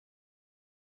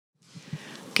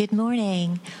Good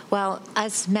morning. Well,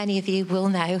 as many of you will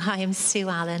know, I am Sue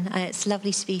Allen, and it's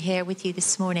lovely to be here with you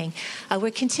this morning.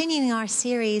 We're continuing our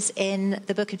series in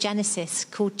the book of Genesis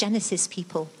called Genesis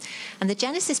People. And the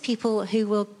Genesis people who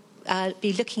we'll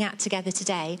be looking at together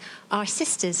today are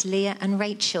sisters Leah and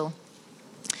Rachel.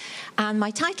 And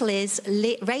my title is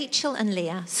Rachel and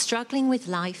Leah, Struggling with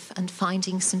Life and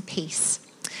Finding Some Peace.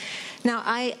 Now,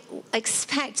 I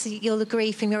expect you'll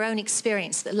agree from your own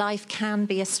experience that life can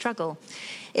be a struggle.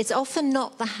 It's often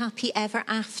not the happy ever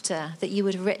after that you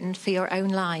would have written for your own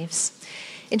lives.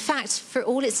 In fact, for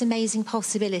all its amazing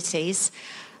possibilities,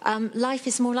 life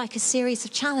is more like a series of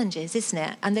challenges, isn't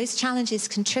it? And those challenges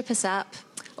can trip us up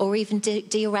or even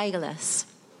derail us.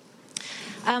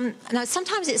 Now,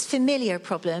 sometimes it's familiar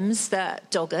problems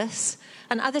that dog us,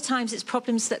 and other times it's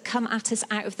problems that come at us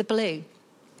out of the blue.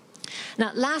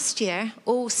 Now, last year,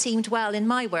 all seemed well in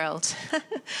my world.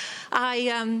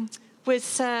 I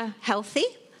was healthy,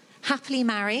 happily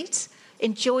married,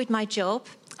 enjoyed my job.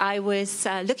 I was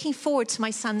looking forward to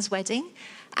my son's wedding,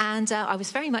 and I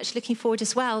was very much looking forward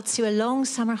as well to a long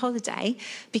summer holiday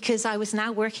because I was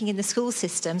now working in the school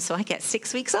system, so I get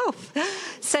 6 weeks off.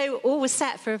 So all was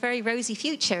set for a very rosy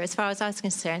future as far as I was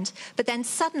concerned. But then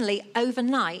suddenly,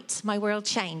 overnight, my world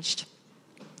changed.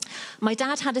 My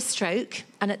dad had a stroke,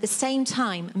 and at the same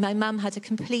time, my mum had a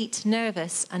complete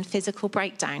nervous and physical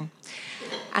breakdown.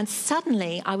 And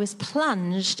suddenly, I was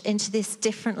plunged into this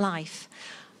different life.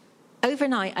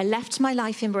 Overnight, I left my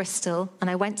life in Bristol, and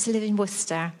I went to live in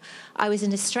Worcester. I was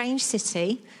in a strange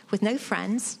city with no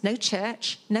friends, no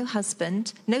church, no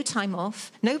husband, no time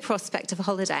off, no prospect of a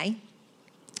holiday.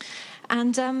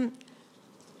 And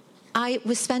I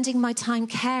was spending my time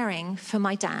caring for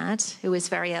my dad, who was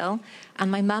very ill,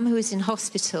 and my mum, who was in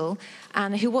hospital,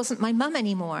 and who wasn't my mum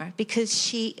anymore because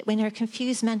she, in her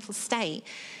confused mental state,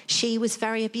 she was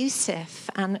very abusive,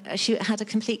 and she had a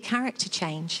complete character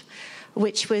change,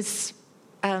 which was,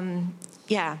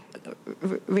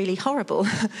 really horrible.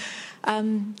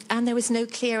 And there was no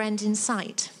clear end in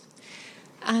sight.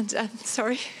 And,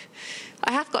 sorry,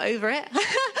 I have got over it,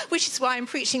 which is why I'm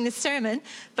preaching this sermon,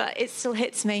 but it still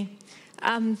hits me.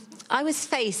 I was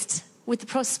faced with the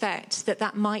prospect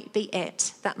that might be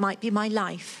it. That might be my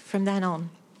life from then on.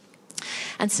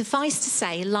 And suffice to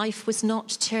say, life was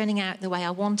not turning out the way I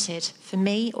wanted for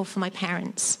me or for my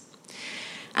parents.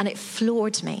 And it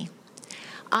floored me.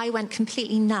 I went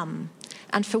completely numb.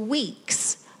 And for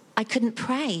weeks, I couldn't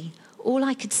pray. All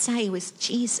I could say was,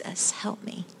 Jesus, help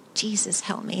me. Jesus,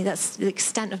 help me. That's the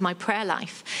extent of my prayer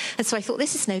life. And so I thought,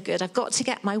 this is no good. I've got to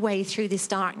get my way through this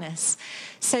darkness.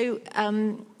 So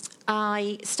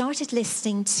I started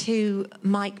listening to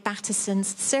Mike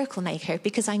Batterson's Circle Maker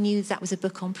because I knew that was a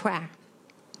book on prayer.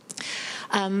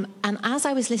 And as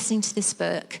I was listening to this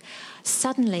book,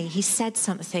 suddenly he said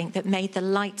something that made the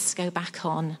lights go back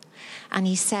on. And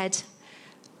he said,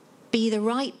 be the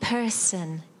right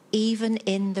person even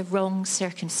in the wrong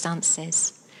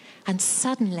circumstances. And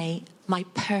suddenly, my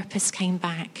purpose came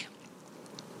back.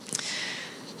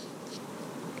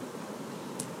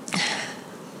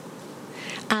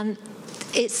 And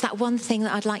it's that one thing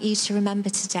that I'd like you to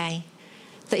remember today,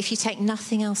 that if you take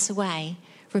nothing else away,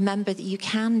 remember that you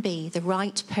can be the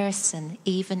right person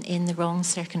even in the wrong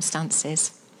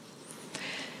circumstances.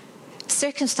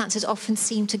 Circumstances often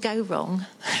seem to go wrong,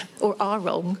 or are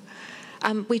wrong.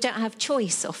 We don't have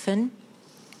choice often.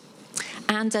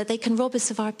 And they can rob us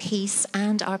of our peace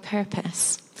and our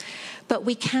purpose. But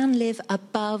we can live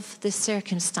above the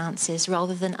circumstances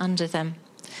rather than under them.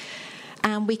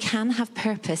 And we can have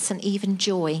purpose and even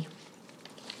joy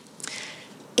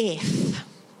if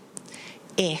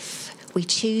we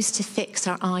choose to fix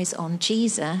our eyes on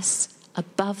Jesus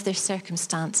above their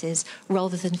circumstances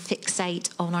rather than fixate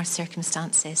on our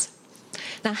circumstances.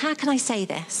 Now, how can I say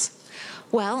this?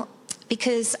 Well,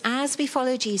 because as we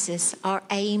follow Jesus, our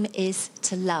aim is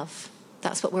to love.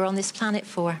 That's what we're on this planet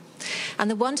for. And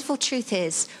the wonderful truth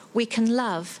is we can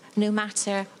love no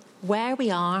matter where we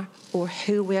are or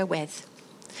who we're with.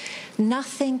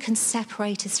 Nothing can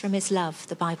separate us from his love,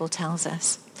 the Bible tells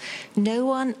us. No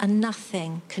one and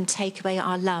nothing can take away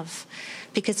our love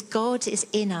because God is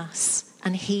in us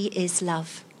and he is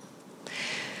love.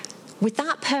 With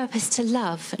that purpose to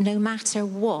love, no matter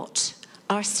what,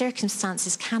 our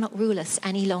circumstances cannot rule us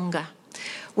any longer.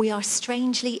 We are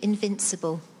strangely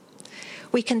invincible.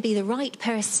 We can be the right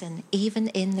person even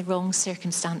in the wrong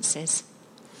circumstances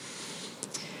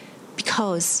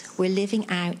because we're living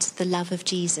out the love of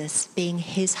Jesus, being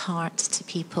his heart to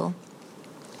people.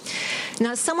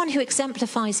 Now, someone who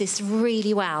exemplifies this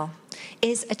really well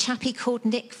is a chappie called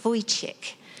Nick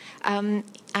Vujicic.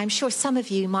 I'm sure some of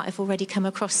you might have already come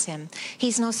across him.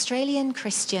 He's an Australian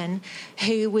Christian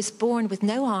who was born with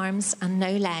no arms and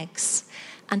no legs.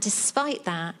 And despite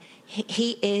that,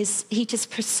 he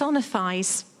just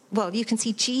personifies, well, you can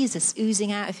see Jesus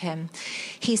oozing out of him.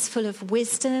 He's full of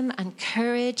wisdom and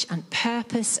courage and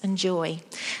purpose and joy.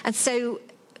 And so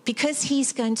because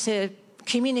he's going to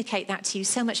communicate that to you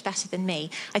so much better than me,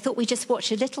 I thought we'd just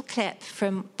watch a little clip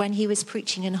from when he was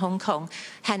preaching in Hong Kong,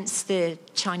 hence the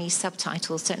Chinese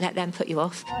subtitles. Don't let them put you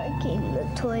off. I keep the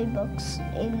toy box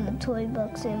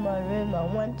in my room. I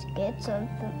want to get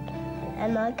something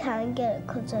and I can't get it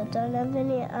because I don't have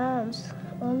any arms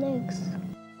or legs.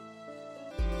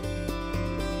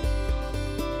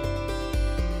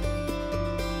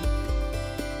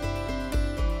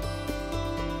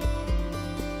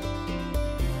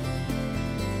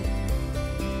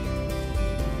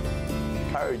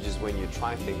 Courage is when you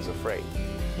try things afraid.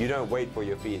 You don't wait for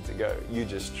your fear to go. You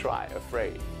just try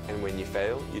afraid. And when you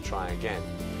fail, you try again.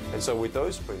 And so with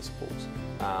those principles,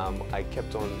 I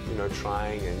kept on,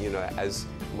 trying. And, as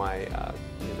my,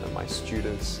 my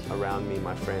students around me,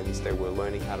 my friends, they were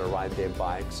learning how to ride their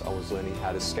bikes. I was learning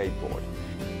how to skateboard.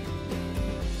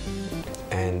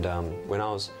 And when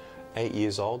I was 8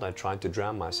 years old, I tried to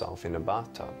drown myself in a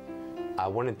bathtub. I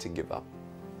wanted to give up,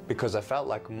 because I felt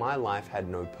like my life had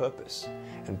no purpose,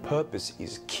 and purpose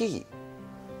is key.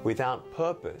 Without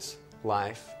purpose,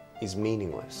 life is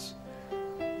meaningless.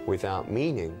 Without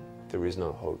meaning, there is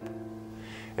no hope.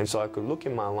 And so I could look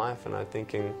in my life and I'm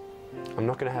thinking, I'm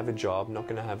not going to have a job, not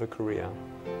going to have a career,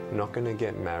 not going to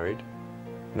get married,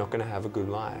 not going to have a good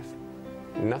life.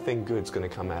 Nothing good's going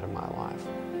to come out of my life.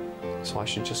 So I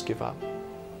should just give up.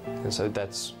 And so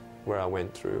that's where I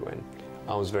went through, and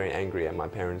I was very angry at my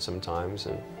parents sometimes,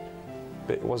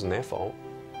 but it wasn't their fault.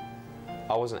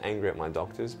 I wasn't angry at my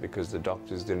doctors because the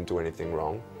doctors didn't do anything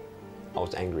wrong. I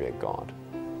was angry at God.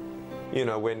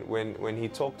 When he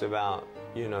talked about,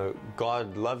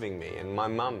 God loving me and my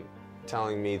mum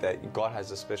telling me that God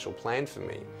has a special plan for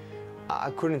me,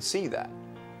 I couldn't see that.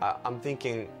 I'm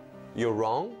thinking, you're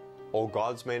wrong, or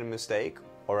God's made a mistake,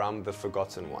 or I'm the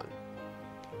forgotten one.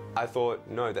 I thought,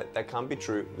 no, that can't be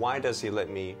true. Why does he let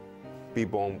me be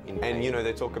born in pain? And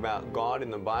they talk about God in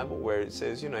the Bible where it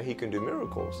says, he can do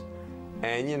miracles.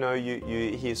 And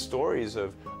you hear stories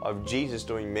of Jesus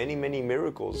doing many, many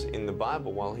miracles in the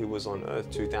Bible while he was on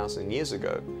earth 2,000 years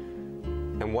ago.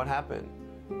 And what happened?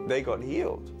 They got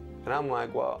healed. And I'm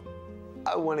like, well,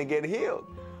 I want to get healed.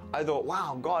 I thought,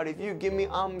 wow, God, if you give me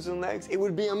arms and legs, it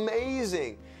would be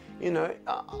amazing.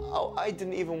 I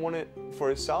didn't even want it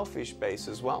for a selfish base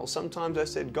as well. Sometimes I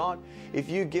said, God, if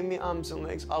you give me arms and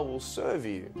legs, I will serve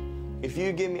you. If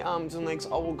you give me arms and legs,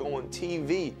 I will go on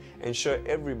TV and show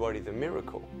everybody the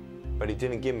miracle. But he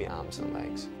didn't give me arms and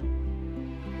legs.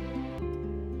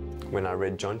 When I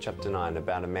read John chapter 9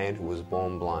 about a man who was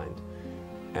born blind,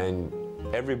 and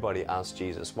everybody asked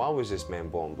Jesus, why was this man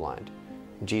born blind?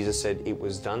 Jesus said it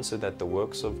was done so that the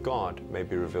works of God may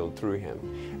be revealed through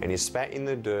him. And he spat in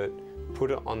the dirt,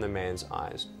 put it on the man's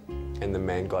eyes, and the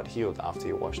man got healed after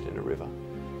he washed in a river.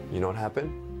 You know what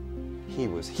happened? He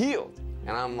was healed.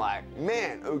 And I'm like,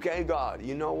 man, okay, God,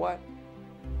 you know what?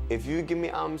 If you give me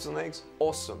arms and legs,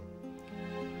 awesome.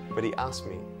 But he asked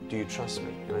me, do you trust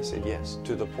me? And I said, yes,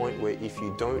 to the point where if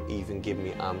you don't even give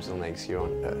me arms and legs here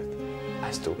on earth,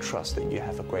 I still trust that you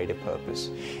have a greater purpose.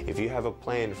 If you have a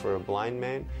plan for a blind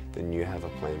man, then you have a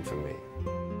plan for me.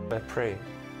 I pray,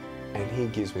 and he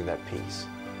gives me that peace.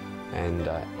 And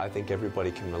I think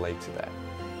everybody can relate to that.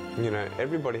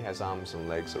 Everybody has arms and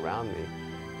legs around me,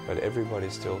 but everybody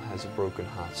still has a broken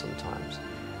heart sometimes.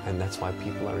 And that's why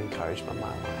people are encouraged by my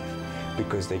life,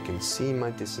 because they can see my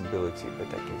disability, but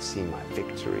they can see my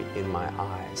victory in my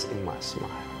eyes, in my smile.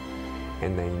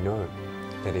 And they know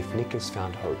that if Nick has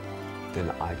found hope, then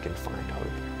I can find hope.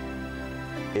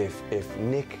 If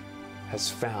Nick has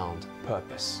found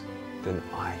purpose, then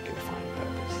I can find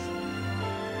purpose.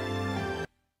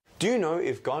 Do you know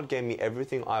if God gave me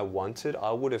everything I wanted,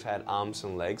 I would have had arms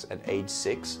and legs at age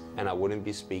 6 and I wouldn't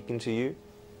be speaking to you?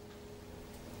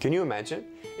 Can you imagine?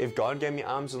 If God gave me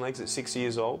arms and legs at 6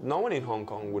 years old, no one in Hong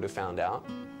Kong would have found out.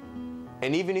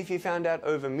 And even if you found out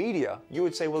over media, you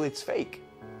would say, well, it's fake.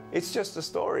 It's just a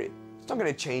story. It's not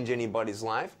going to change anybody's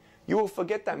life. You will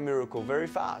forget that miracle very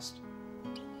fast.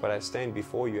 But I stand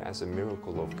before you as a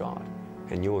miracle of God,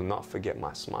 and you will not forget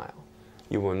my smile.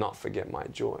 You will not forget my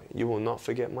joy. You will not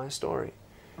forget my story.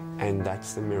 And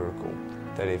that's the miracle,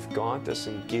 that if God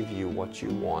doesn't give you what you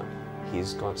want,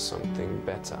 He's got something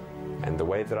better. And the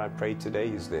way that I pray today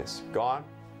is this: God,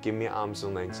 give me arms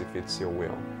and legs if it's your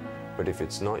will. But if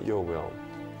it's not your will,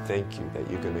 Thank you that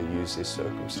you're going to use this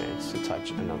circumstance to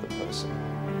touch another person.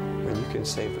 When you can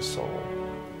save a soul,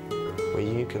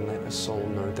 when you can let a soul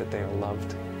know that they are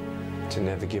loved, to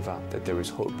never give up, that there is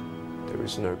hope. There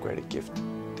is no greater gift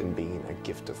than being a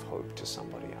gift of hope to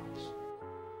somebody else.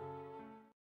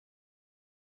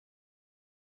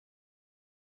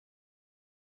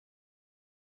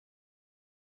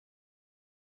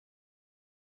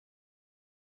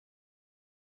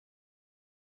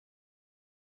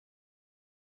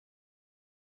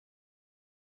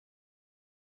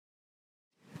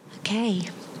 Okay,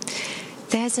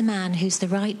 there's a man who's the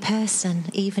right person,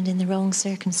 even in the wrong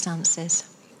circumstances.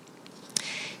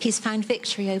 He's found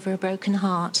victory over a broken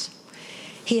heart.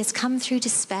 He has come through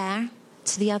despair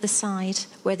to the other side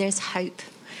where there's hope.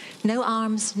 No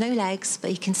arms, no legs,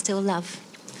 but he can still love.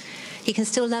 He can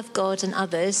still love God and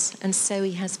others, and so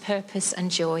he has purpose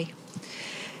and joy.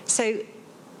 So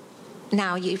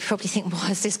now you probably think, what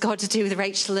has this got to do with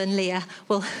Rachel and Leah?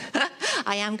 Well,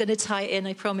 I am going to tie it in,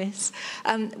 I promise.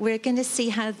 We're going to see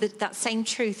how that same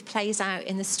truth plays out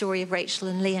in the story of Rachel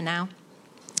and Leah now.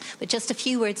 But just a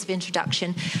few words of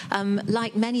introduction.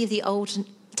 Like many of the Old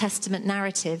Testament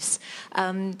narratives,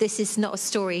 this is not a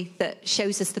story that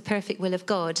shows us the perfect will of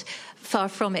God. Far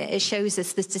from it. It shows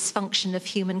us the dysfunction of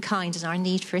humankind and our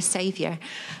need for a saviour.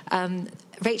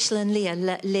 Rachel and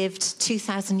Leah lived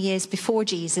 2,000 years before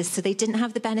Jesus, so they didn't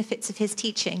have the benefits of his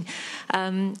teaching.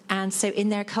 And so in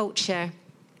their culture,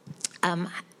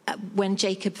 when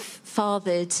Jacob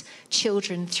fathered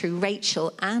children through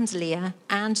Rachel and Leah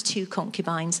and 2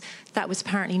 concubines, that was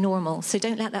apparently normal. So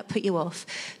don't let that put you off,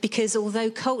 because although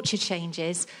culture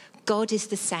changes, God is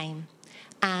the same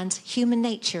and human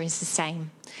nature is the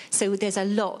same. So there's a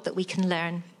lot that we can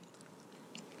learn.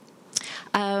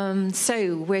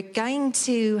 So we're going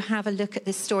to have a look at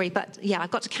this story, but yeah,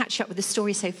 I've got to catch up with the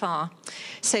story so far.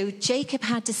 So Jacob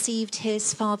had deceived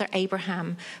his father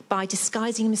Abraham by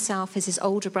disguising himself as his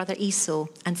older brother Esau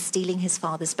and stealing his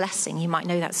father's blessing. You might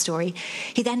know that story.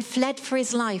 He then fled for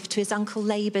his life to his uncle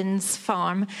Laban's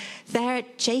farm. There,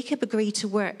 Jacob agreed to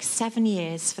work 7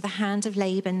 years for the hand of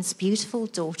Laban's beautiful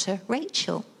daughter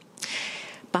Rachel.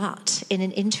 But in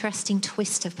an interesting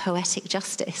twist of poetic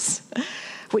justice,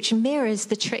 which mirrors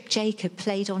the trick Jacob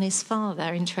played on his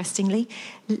father, interestingly,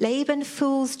 Laban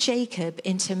fools Jacob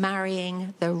into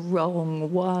marrying the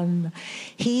wrong one.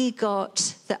 He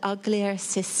got the uglier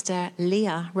sister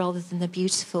Leah rather than the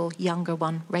beautiful younger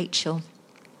one, Rachel,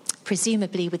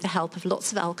 presumably with the help of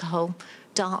lots of alcohol,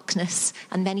 darkness,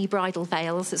 and many bridal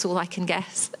veils. That's all I can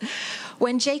guess.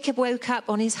 When Jacob woke up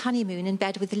on his honeymoon in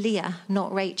bed with Leah,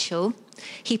 not Rachel,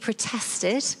 he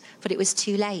protested, but it was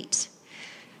too late.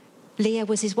 Leah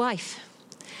was his wife.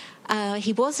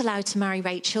 He was allowed to marry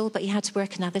Rachel, but he had to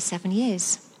work another 7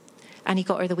 years. And he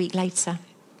got her the week later.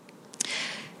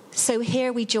 So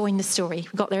here we join the story.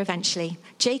 We got there eventually.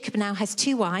 Jacob now has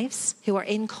 2 wives who are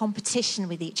in competition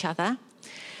with each other.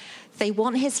 They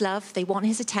want his love, they want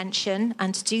his attention,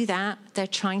 and to do that, they're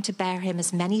trying to bear him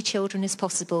as many children as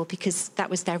possible, because that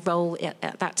was their role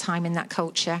at that time in that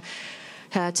culture,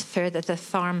 to further the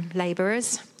farm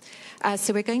labourers.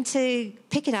 So we're going to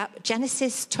pick it up,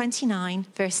 Genesis 29,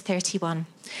 verse 31.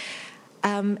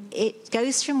 It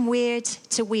goes from weird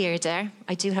to weirder,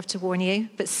 I do have to warn you,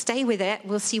 but stay with it,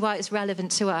 we'll see why it's relevant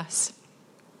to us.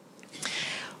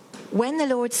 When the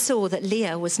Lord saw that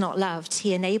Leah was not loved,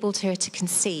 he enabled her to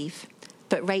conceive,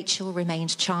 but Rachel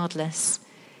remained childless.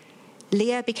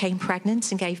 Leah became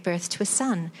pregnant and gave birth to a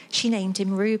son. She named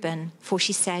him Reuben, for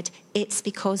she said, "It's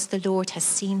because the Lord has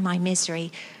seen my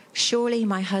misery. Surely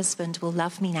my husband will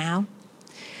love me now."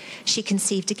 She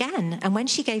conceived again, and when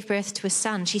she gave birth to a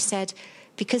son, she said,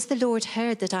 "Because the Lord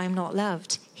heard that I am not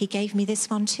loved, he gave me this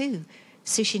one too."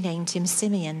 So she named him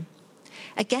Simeon.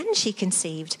 Again she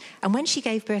conceived, and when she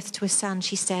gave birth to a son,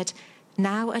 she said,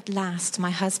 "Now at last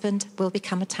my husband will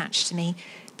become attached to me,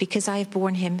 because I have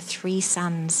borne him 3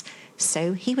 sons."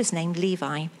 So he was named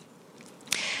Levi.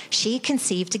 She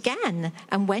conceived again,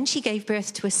 and when she gave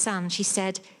birth to a son, she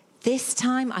said, "This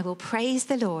time I will praise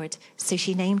the Lord." So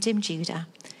she named him Judah.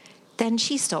 Then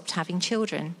she stopped having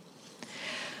children.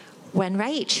 When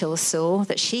Rachel saw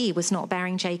that she was not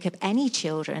bearing Jacob any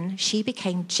children, she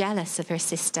became jealous of her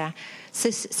sister.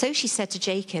 So she said to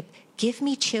Jacob, "Give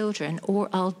me children or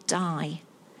I'll die."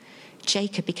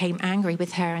 Jacob became angry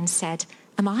with her and said,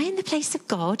 "Am I in the place of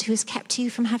God who has kept you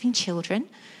from having children?"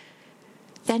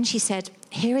 Then she said,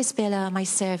 "Here is Bilhah, my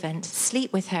servant.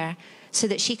 Sleep with her so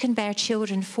that she can bear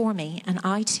children for me, and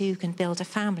I too can build a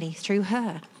family through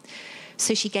her."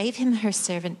 So she gave him her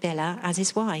servant Bilhah as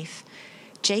his wife.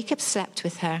 Jacob slept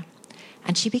with her,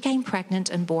 and she became pregnant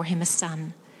and bore him a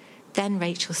son. Then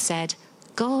Rachel said,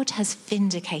 God has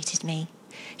vindicated me.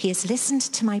 He has listened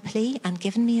to my plea and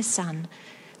given me a son.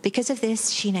 Because of this,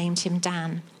 she named him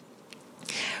Dan.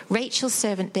 Rachel's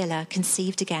servant Bilhah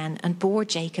conceived again and bore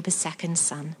Jacob a second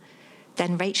son.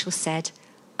 Then Rachel said,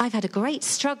 I've had a great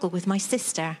struggle with my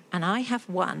sister, and I have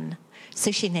won.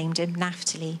 So she named him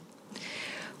Naphtali.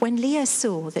 When Leah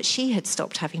saw that she had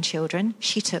stopped having children,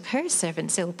 she took her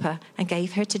servant Zilpah and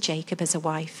gave her to Jacob as a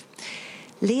wife.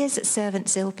 Leah's servant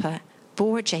Zilpah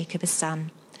bore Jacob a son.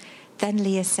 Then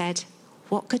Leah said,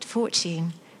 what good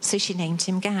fortune. So she named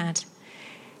him Gad.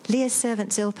 Leah's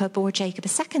servant Zilpah bore Jacob a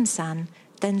second son.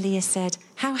 Then Leah said,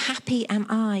 how happy am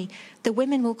I? The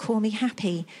women will call me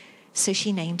happy. So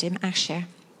she named him Asher.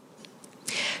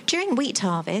 During wheat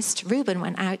harvest, Reuben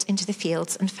went out into the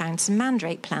fields and found some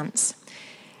mandrake plants.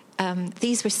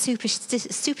 These were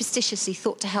superstitiously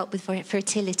thought to help with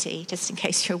fertility, just in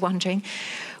case you're wondering,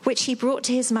 which he brought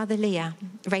to his mother Leah.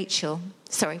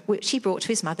 Which he brought to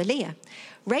his mother Leah.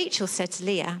 Rachel said to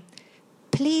Leah,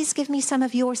 please give me some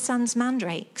of your son's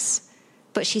mandrakes.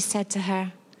 But she said to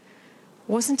her,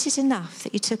 wasn't it enough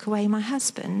that you took away my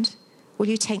husband? Will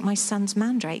you take my son's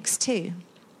mandrakes too?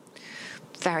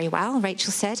 Very well,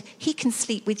 Rachel said, he can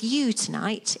sleep with you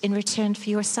tonight in return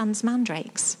for your son's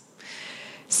mandrakes.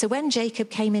 So when Jacob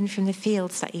came in from the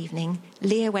fields that evening,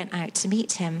 Leah went out to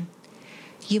meet him.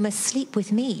 You must sleep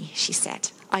with me, she said.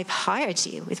 I've hired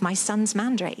you with my son's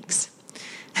mandrakes.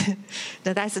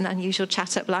 Now that's an unusual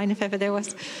chat-up line if ever there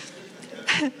was.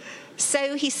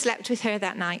 So he slept with her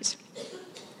that night.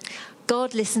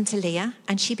 God listened to Leah,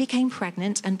 and she became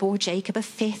pregnant and bore Jacob a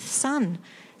fifth son.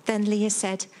 Then Leah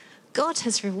said, God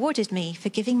has rewarded me for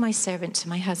giving my servant to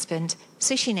my husband.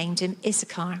 So she named him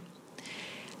Issachar.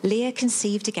 Leah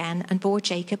conceived again and bore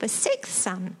Jacob a sixth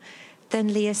son.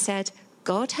 Then Leah said,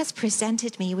 God has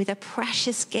presented me with a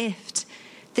precious gift.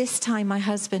 This time my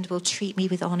husband will treat me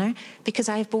with honor because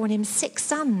I have borne him 6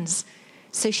 sons.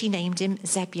 So she named him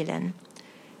Zebulun.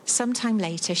 Sometime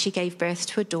later, she gave birth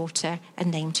to a daughter and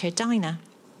named her Dinah.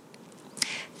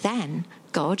 Then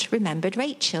God remembered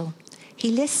Rachel.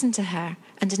 He listened to her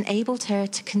and enabled her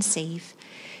to conceive.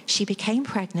 She became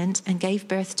pregnant and gave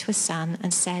birth to a son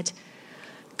and said,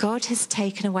 God has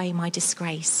taken away my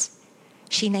disgrace.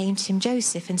 She named him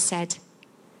Joseph and said,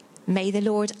 may the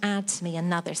Lord add to me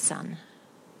another son.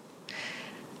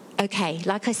 Okay,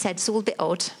 like I said, it's all a bit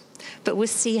odd, but we'll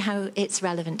see how it's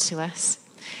relevant to us.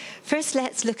 First,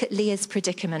 let's look at Leah's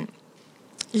predicament.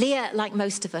 Leah, like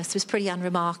most of us, was pretty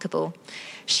unremarkable.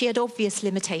 She had obvious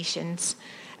limitations.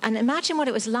 And imagine what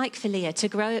it was like for Leah to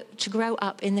grow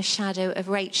up in the shadow of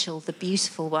Rachel, the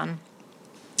beautiful one.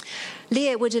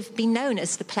 Leah would have been known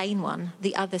as the plain one,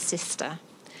 the other sister.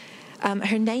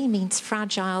 Her name means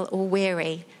fragile or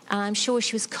weary, and I'm sure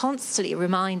she was constantly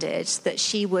reminded that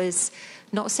she was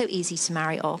not so easy to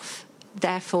marry off,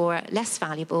 therefore less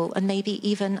valuable and maybe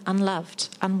even unloved,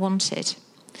 unwanted.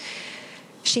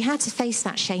 She had to face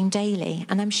that shame daily,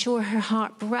 and I'm sure her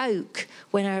heart broke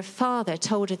when her father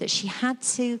told her that she had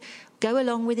to go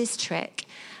along with his trick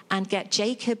and get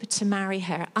Jacob to marry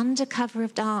her under cover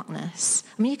of darkness.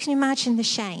 I mean, you can imagine the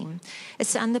shame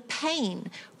and the pain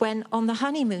when on the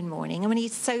honeymoon morning, and when he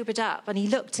sobered up and he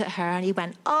looked at her and he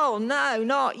went, oh no,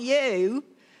 not you.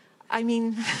 I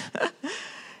mean,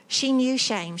 she knew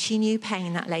shame, she knew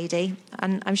pain, that lady,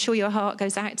 and I'm sure your heart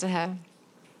goes out to her.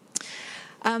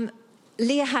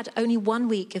 Leah had only 1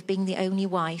 week of being the only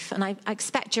wife, and I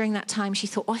expect during that time she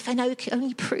thought, if I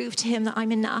only prove to him that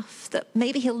I'm enough, that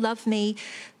maybe he'll love me.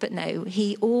 But no,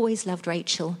 he always loved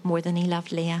Rachel more than he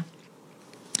loved Leah.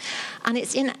 And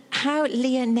it's in how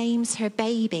Leah names her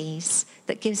babies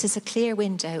that gives us a clear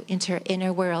window into her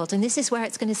inner world. And this is where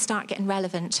it's going to start getting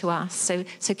relevant to us,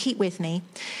 so keep with me.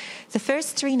 The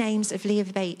first 3 names of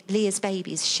Leah's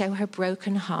babies show her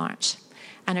broken heart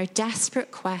and her desperate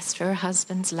quest for her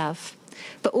husband's love,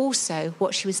 but also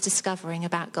what she was discovering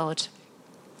about God.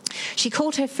 She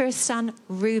called her first son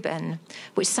Reuben,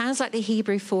 which sounds like the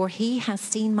Hebrew for he has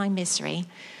seen my misery.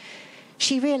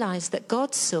 She realized that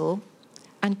God saw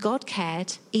and God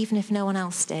cared even if no one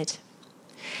else did.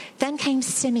 Then came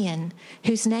Simeon,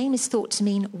 whose name is thought to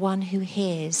mean one who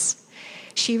hears.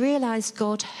 She realized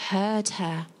God heard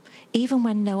her even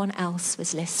when no one else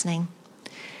was listening.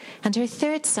 And her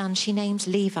third son she named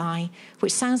Levi,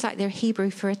 which sounds like their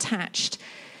Hebrew for attached.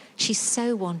 She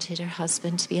so wanted her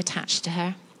husband to be attached to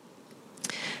her.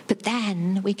 But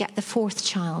then we get the 4th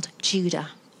child, Judah.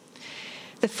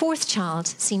 The 4th child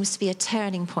seems to be a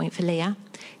turning point for Leah.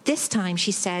 This time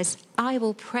she says, I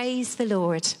will praise the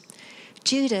Lord.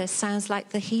 Judah sounds like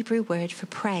the Hebrew word for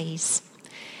praise.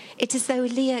 It's as though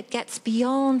Leah gets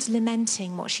beyond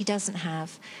lamenting what she doesn't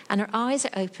have, and her eyes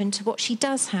are open to what she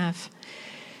does have.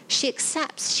 She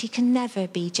accepts she can never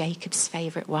be Jacob's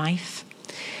favourite wife.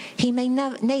 He may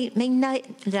never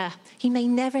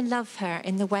love her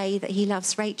in the way that he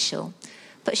loves Rachel,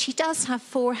 but she does have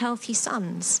 4 healthy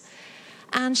sons,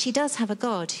 and she does have a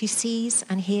God who sees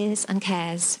and hears and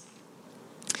cares.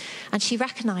 And she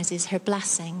recognises her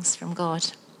blessings from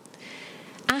God.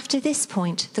 After this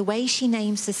point, the way she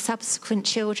names the subsequent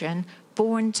children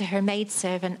born to her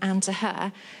maidservant and to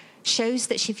her shows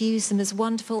that she views them as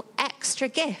wonderful extra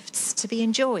gifts to be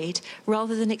enjoyed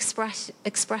rather than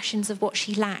expressions of what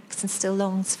she lacks and still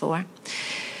longs for.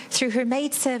 Through her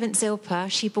maidservant Zilpah,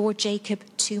 she bore Jacob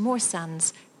 2 more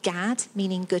sons, Gad,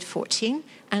 meaning good fortune,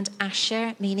 and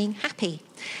Asher, meaning happy.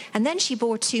 And then she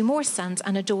bore 2 more sons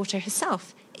and a daughter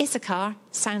herself. Issachar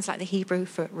sounds like the Hebrew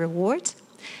for reward.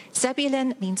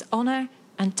 Zebulun means honour,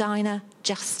 and Dinah,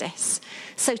 justice.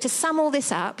 So to sum all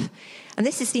this up, and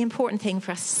this is the important thing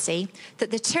for us to see,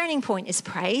 that the turning point is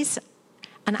praise,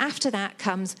 and after that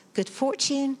comes good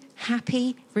fortune,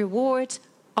 happy, reward,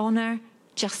 honour,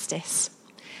 justice.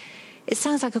 It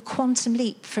sounds like a quantum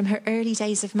leap from her early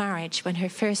days of marriage when her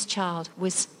first child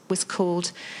was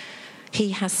called,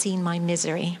 "He has seen my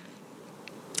misery."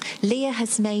 Leah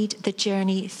has made the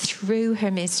journey through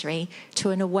her misery to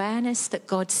an awareness that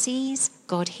God sees,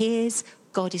 God hears,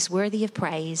 God is worthy of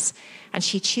praise, and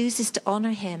she chooses to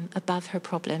honour him above her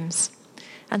problems.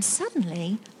 And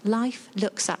suddenly, life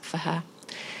looks up for her.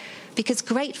 Because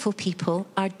grateful people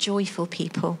are joyful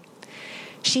people.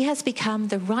 She has become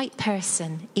the right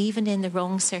person, even in the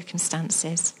wrong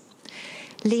circumstances.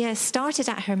 Leah started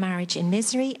at her marriage in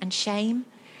misery and shame,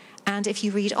 and if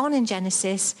you read on in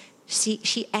Genesis,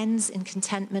 she ends in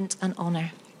contentment and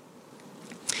honour.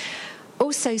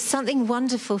 Also, something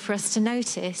wonderful for us to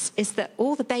notice is that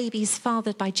all the babies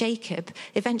fathered by Jacob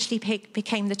eventually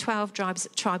became the 12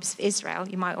 tribes of Israel,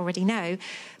 you might already know.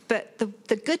 But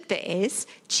the good bit is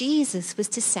Jesus was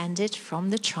descended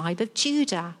from the tribe of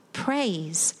Judah.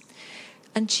 Praise.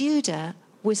 And Judah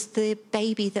was the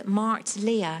baby that marked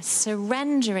Leah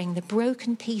surrendering the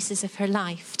broken pieces of her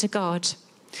life to God.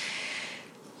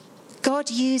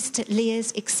 God used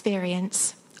Leah's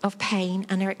experience of pain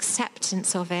and her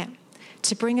acceptance of it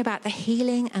to bring about the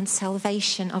healing and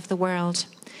salvation of the world.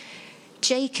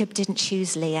 Jacob didn't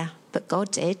choose Leah, but God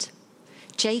did.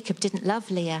 Jacob didn't love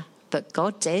Leah, but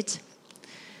God did.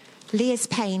 Leah's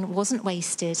pain wasn't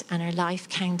wasted and her life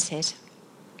counted.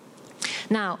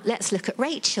 Now, let's look at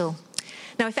Rachel.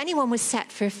 Now, if anyone was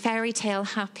set for a fairy tale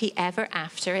happy ever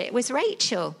after, it was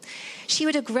Rachel. She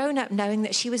would have grown up knowing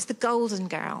that she was the golden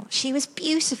girl. She was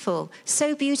beautiful,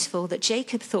 so beautiful that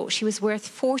Jacob thought she was worth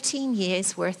 14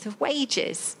 years' worth of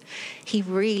wages. He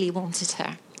really wanted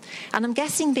her. And I'm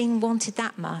guessing being wanted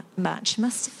that much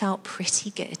must have felt pretty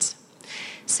good.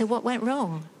 So what went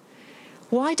wrong?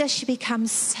 Why does she become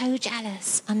so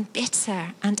jealous and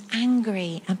bitter and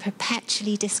angry and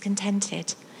perpetually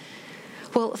discontented?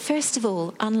 Well, first of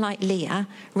all, unlike Leah,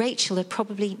 Rachel had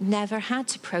probably never had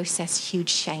to process huge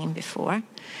shame before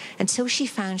until she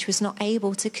found she was not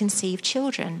able to conceive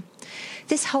children.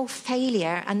 This whole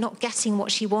failure and not getting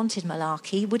what she wanted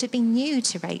malarkey would have been new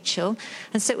to Rachel,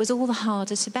 and so it was all the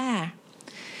harder to bear.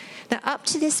 Now, up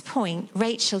to this point,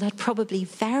 Rachel had probably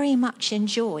very much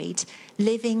enjoyed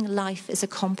living life as a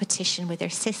competition with her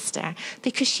sister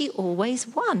because she always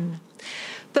won.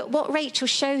 But what Rachel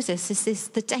shows us is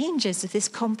the dangers of this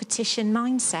competition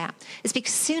mindset is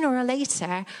because sooner or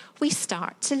later we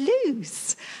start to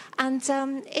lose. And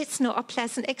it's not a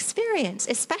pleasant experience,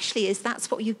 especially as that's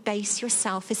what you base your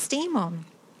self-esteem on.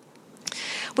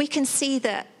 We can see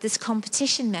that this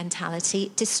competition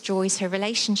mentality destroys her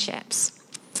relationships.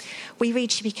 We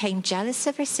read she became jealous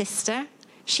of her sister,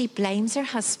 she blames her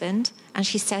husband, and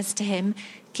she says to him,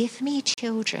 "Give me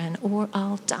children or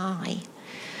I'll die."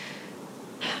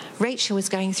 Rachel was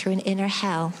going through an inner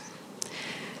hell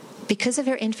because of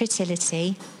her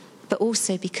infertility, but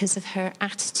also because of her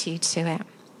attitude to it.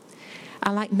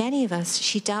 And like many of us,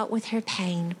 she dealt with her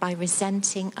pain by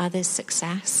resenting others'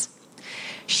 success.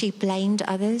 She blamed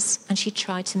others and she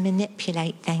tried to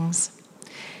manipulate things.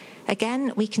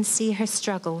 Again, we can see her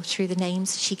struggle through the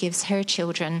names she gives her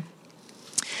children.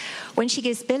 When she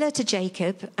gives Bilhah to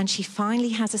Jacob and she finally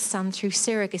has a son through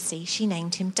surrogacy, she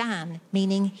named him Dan,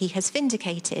 meaning he has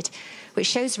vindicated, which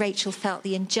shows Rachel felt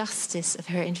the injustice of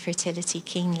her infertility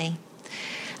keenly.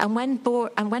 And when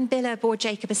Bilhah bore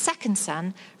Jacob a second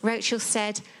son, Rachel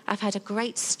said, "I've had a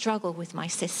great struggle with my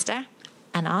sister,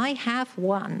 and I have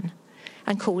won,"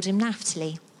 and called him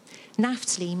Naphtali.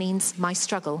 Naphtali means my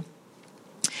struggle.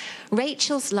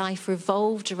 Rachel's life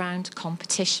revolved around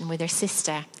competition with her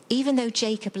sister. Even though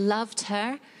Jacob loved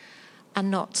her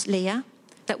and not Leah,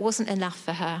 that wasn't enough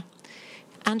for her.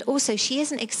 And also, she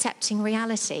isn't accepting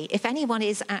reality. If anyone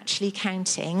is actually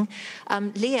counting,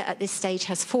 Leah at this stage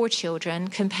has 4 children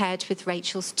compared with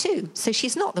Rachel's 2. So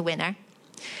she's not the winner.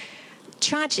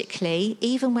 Tragically,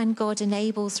 even when God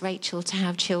enables Rachel to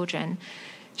have children,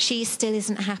 she still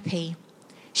isn't happy.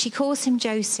 She calls him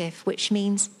Joseph, which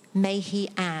means, may he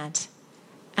add.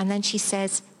 And then she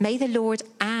says, may the Lord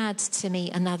add to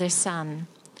me another son.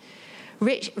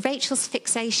 Rachel's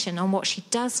fixation on what she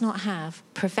does not have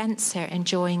prevents her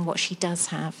enjoying what she does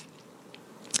have.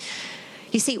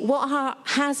 You see, what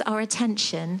has our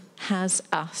attention has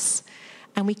us.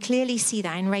 And we clearly see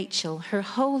that in Rachel. Her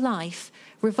whole life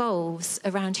revolves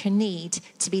around her need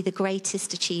to be the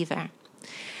greatest achiever.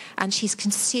 And she's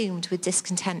consumed with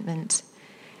discontentment.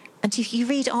 And if you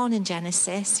read on in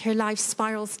Genesis, her life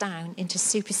spirals down into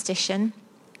superstition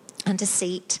and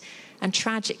deceit. And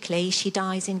tragically, she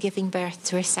dies in giving birth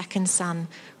to her second son,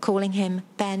 calling him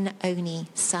Ben-Oni,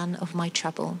 son of my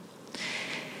trouble.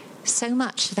 So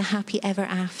much for the happy ever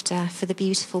after for the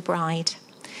beautiful bride.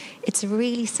 It's a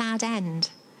really sad end.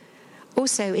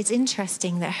 Also, it's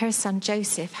interesting that her son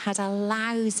Joseph had a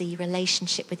lousy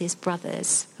relationship with his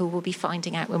brothers, who we'll be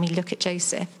finding out when we look at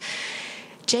Joseph.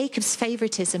 Jacob's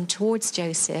favoritism towards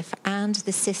Joseph and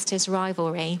the sisters'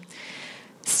 rivalry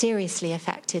seriously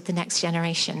affected the next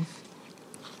generation.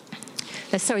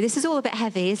 Sorry, this is all a bit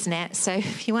heavy, isn't it? So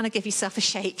if you want to give yourself a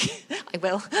shake, I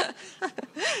will.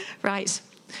 Right,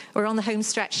 we're on the home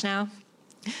stretch now.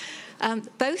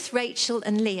 Both Rachel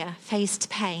and Leah faced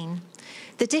pain.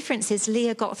 The difference is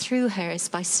Leah got through hers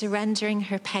by surrendering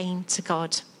her pain to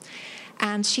God.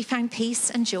 And she found peace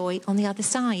and joy on the other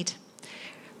side.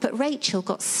 But Rachel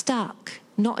got stuck,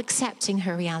 not accepting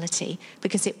her reality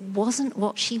because it wasn't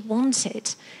what she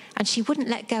wanted. And she wouldn't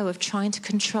let go of trying to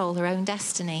control her own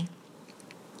destiny.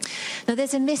 Now,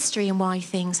 there's a mystery in why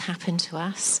things happen to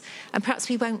us, and perhaps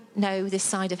we won't know this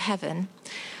side of heaven.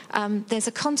 There's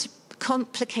a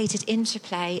complicated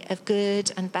interplay of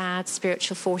good and bad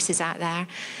spiritual forces out there.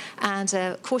 And,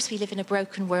 of course, we live in a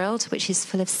broken world, which is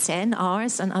full of sin,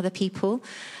 ours and other people.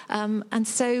 And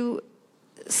so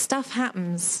stuff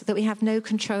happens that we have no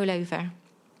control over.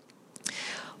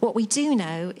 What we do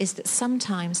know is that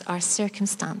sometimes our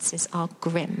circumstances are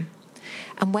grim.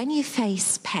 And when you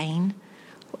face pain,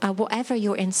 whatever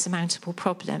your insurmountable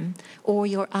problem or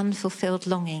your unfulfilled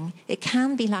longing, it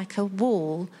can be like a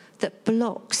wall that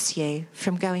blocks you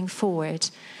from going forward,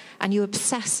 and you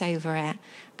obsess over it,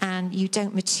 and you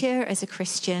don't mature as a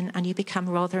Christian, and you become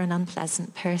rather an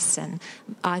unpleasant person,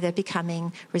 either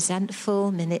becoming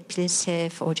resentful,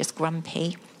 manipulative, or just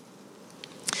grumpy.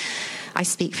 I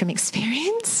speak from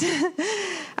experience.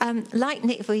 Like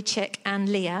Nick Vujicic and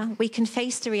Leah, we can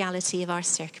face the reality of our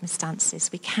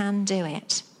circumstances. We can do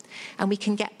it. And we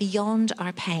can get beyond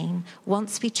our pain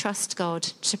once we trust God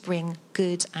to bring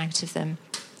good out of them.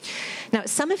 Now,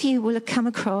 some of you will have come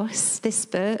across this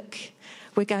book.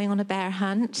 We're going on a bear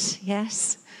hunt,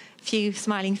 yes? A few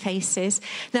smiling faces.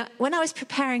 Now, when I was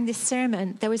preparing this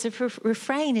sermon, there was a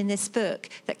refrain in this book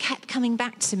that kept coming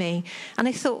back to me. And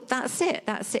I thought, that's it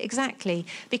exactly.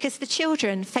 Because the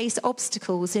children face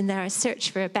obstacles in their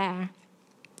search for a bear.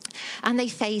 And they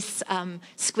face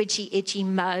squidgy, itchy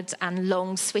mud and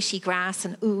long, swishy grass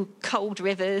and cold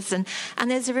rivers. And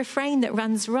there's a refrain that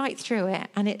runs right through it.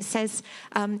 And it says,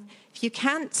 we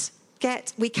can't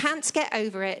get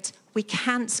over it. We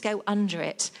can't go under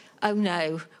it. Oh,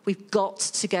 no, we've got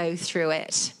to go through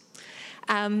it.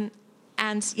 And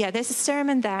yeah, there's a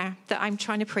sermon there that I'm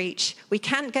trying to preach. We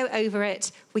can't go over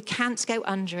it. We can't go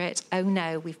under it. Oh,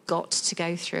 no, we've got to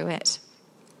go through it.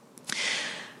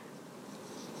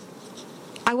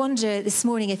 I wonder this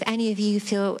morning if any of you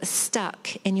feel stuck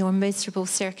in your miserable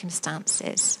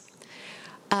circumstances.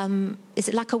 Is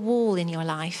it like a wall in your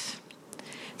life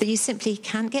that you simply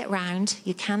can't get round,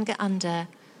 you can get under,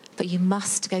 but you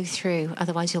must go through,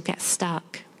 otherwise you'll get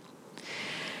stuck?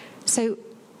 So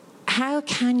how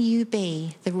can you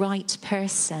be the right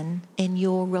person in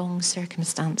your wrong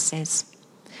circumstances?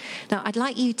 Now, I'd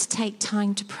like you to take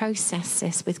time to process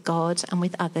this with God and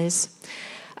with others.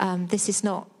 This is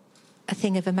not a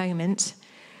thing of a moment,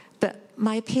 but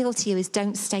my appeal to you is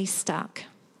don't stay stuck.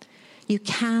 You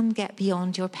can get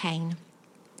beyond your pain.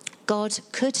 God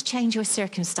could change your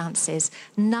circumstances.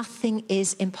 Nothing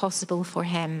is impossible for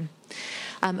him.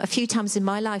 A few times in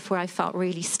my life where I felt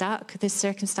really stuck, the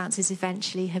circumstances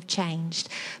eventually have changed,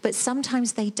 but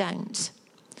sometimes they don't.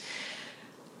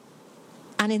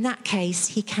 And in that case,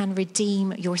 he can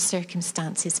redeem your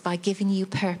circumstances by giving you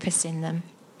purpose in them.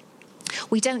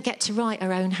 We don't get to write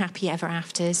our own happy ever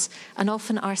afters, and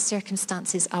often our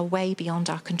circumstances are way beyond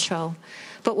our control.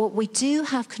 But what we do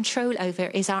have control over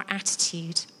is our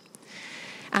attitude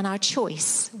and our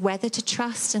choice whether to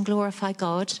trust and glorify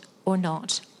God or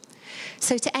not.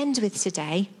 So to end with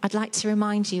today, I'd like to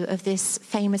remind you of this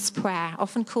famous prayer,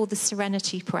 often called the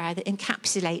Serenity Prayer, that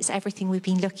encapsulates everything we've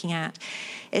been looking at.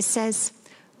 It says,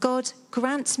 God,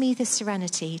 grant me the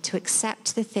serenity to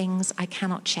accept the things I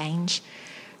cannot change,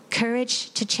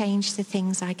 courage to change the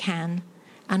things I can,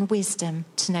 and wisdom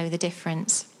to know the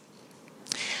difference.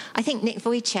 I think Nick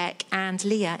Wojcik and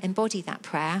Leah embody that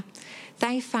prayer.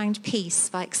 They found peace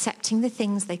by accepting the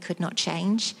things they could not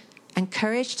change, and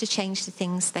courage to change the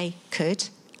things they could,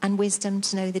 and wisdom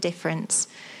to know the difference.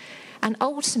 And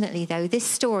ultimately, though, this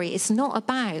story is not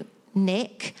about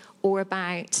Nick or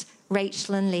about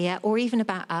Rachel and Leah or even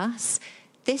about us.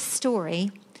 This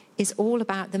story is all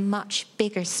about the much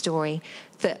bigger story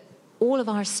that all of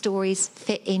our stories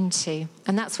fit into.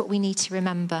 And that's what we need to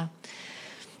remember.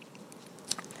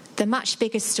 The much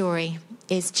bigger story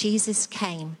is Jesus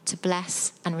came to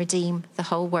bless and redeem the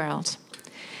whole world.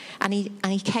 And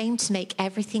he came to make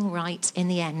everything right in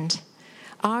the end.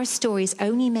 Our stories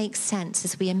only make sense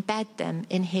as we embed them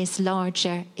in his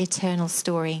larger eternal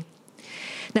story.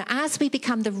 Now, as we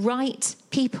become the right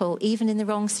people, even in the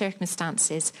wrong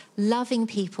circumstances, loving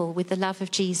people with the love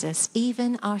of Jesus,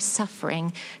 even our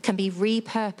suffering can be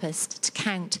repurposed to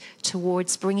count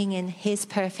towards bringing in his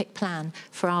perfect plan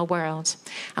for our world.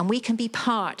 And we can be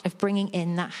part of bringing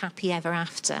in that happy ever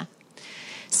after.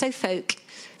 So folks,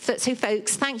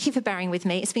 thank you for bearing with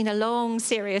me. It's been a long,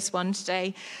 serious one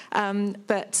today.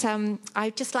 But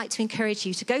I'd just like to encourage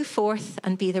you to go forth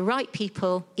and be the right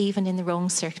people, even in the wrong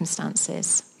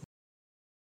circumstances.